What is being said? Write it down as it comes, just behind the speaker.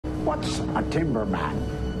What's a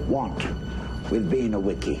timberman want with being a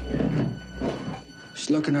wickie?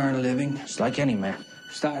 Just looking to earn a living, just like any man.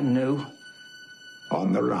 Starting new.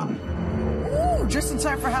 On the run. Ooh, just in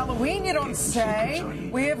time for Halloween, you don't say.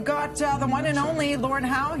 We have got the one and only Lauren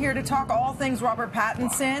Howe here to talk all things Robert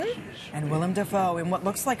Pattinson and Willem Dafoe in what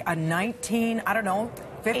looks like a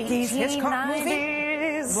 50s Hitchcock movie.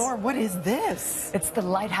 Lauren, what is this? It's the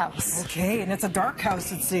Lighthouse. Okay, and it's a dark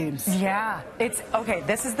house, it seems. Yeah, it's okay.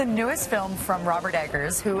 This is the newest film from Robert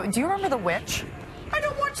Eggers. Who do you remember The Witch? I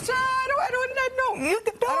don't watch that. I don't know. You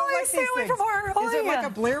can like stay away from horror. Is it like a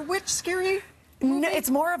Blair Witch scary? No, it's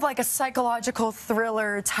more of like a psychological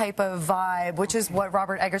thriller type of vibe, which is what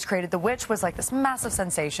Robert Eggers created. The Witch was like this massive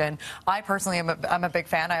sensation. I personally I'm a big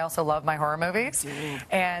fan. I also love my horror movies.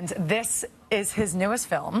 And this is his newest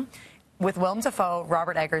film with Willem Dafoe,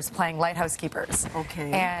 Robert Eggers playing lighthouse keepers.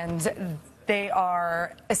 Okay. And they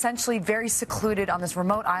are essentially very secluded on this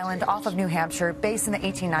remote island off of New Hampshire, based in the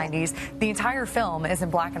 1890s. The entire film is in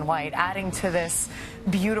black and white, adding to this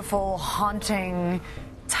beautiful, haunting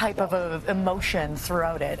type of emotion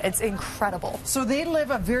throughout it. It's incredible. So they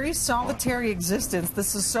live a very solitary existence.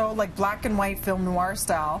 This is so like black and white film noir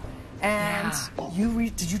style. And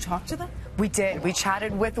did you talk to them? We did. We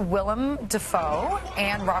chatted with Willem Dafoe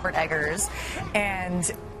and Robert Eggers, and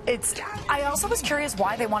I also was curious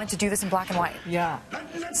why they wanted to do this in black and white. Yeah.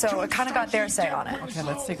 So it kind of got their say on it. Okay,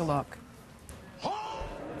 let's take a look.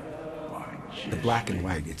 The black and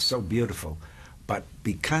white, it's so beautiful, but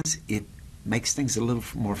because it makes things a little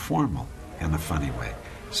more formal in a funny way.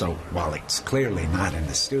 So while it's clearly not in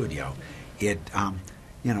the studio,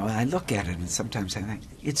 I look at it and sometimes I think,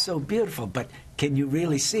 it's so beautiful, but can you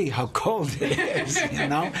really see how cold it is,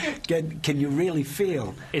 Can you really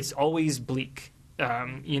feel? It's always bleak.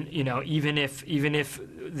 Even if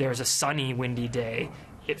there's a sunny, windy day,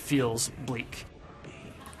 it feels bleak.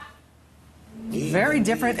 Very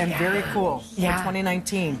different and very cool for Yeah.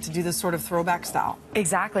 2019 to do this sort of throwback style.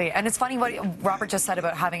 Exactly. And it's funny what Robert just said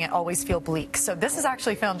about having it always feel bleak. So this is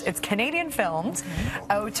actually filmed, it's Canadian filmed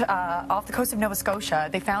out off the coast of Nova Scotia.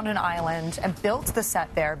 They found an island and built the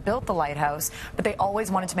set there, built the lighthouse, but they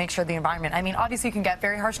always wanted to make sure the environment, I mean, obviously you can get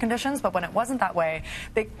very harsh conditions, but when it wasn't that way,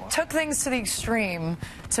 they took things to the extreme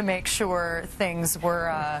to make sure things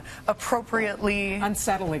were appropriately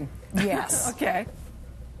Unsettling. Yes. Okay.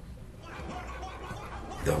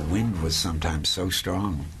 The wind was sometimes so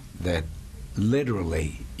strong that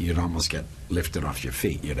literally you'd almost get lifted off your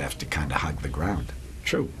feet. You'd have to kind of hug the ground.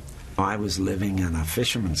 True. I was living in a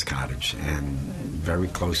fisherman's cottage and very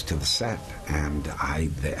close to the set, and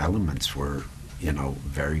the elements were,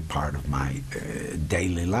 very part of my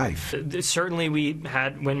daily life. Certainly we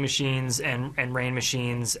had wind machines and rain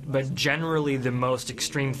machines, but generally the most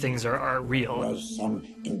extreme things are real. There was some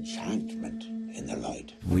enchantment in the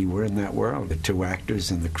light. We were in that world. The two actors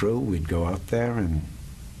and the crew, we'd go out there and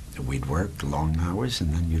we'd work long hours,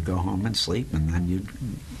 and then you'd go home and sleep, and then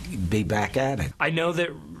you'd be back at it. I know that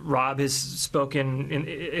Rob has spoken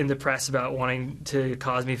in the press about wanting to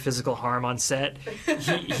cause me physical harm on set.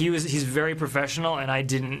 He's very professional, and I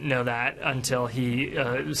didn't know that until he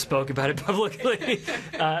spoke about it publicly.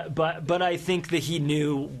 But I think that he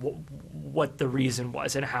knew what the reason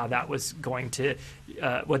was and how that was going to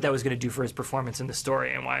what that was going to do for his performance in the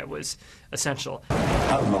story and why it was essential.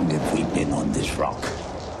 How long have we been on this rock?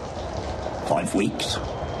 5 weeks?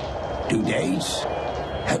 2 days?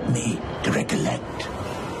 Help me to recollect.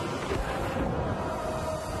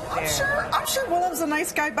 I'm sure Willem's a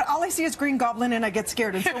nice guy, but all I see is Green Goblin and I get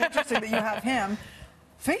scared. It's so interesting that you have him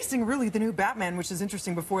facing really the new Batman, which is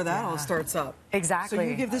interesting before that all starts up. Exactly. So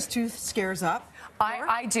you give this 2 scares up?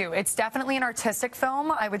 I do. It's definitely an artistic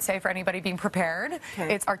film, I would say, for anybody being prepared.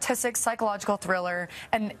 Okay. It's artistic, psychological thriller,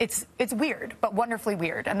 and it's weird, but wonderfully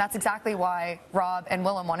weird. And that's exactly why Rob and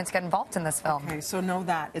Willem wanted to get involved in this film. Okay, so know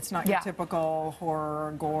that. It's not your typical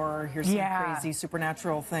horror, gore, here's some crazy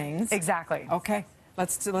supernatural things. Exactly. Okay.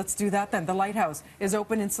 Let's do that then. The Lighthouse is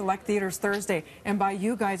open in select theaters Thursday. And by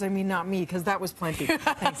you guys, I mean not me, because that was plenty.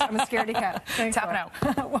 Thanks. I'm a scaredy cat. Thanks. Tapping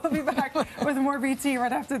out. We'll be back with more BT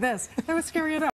right after this. That was scary enough.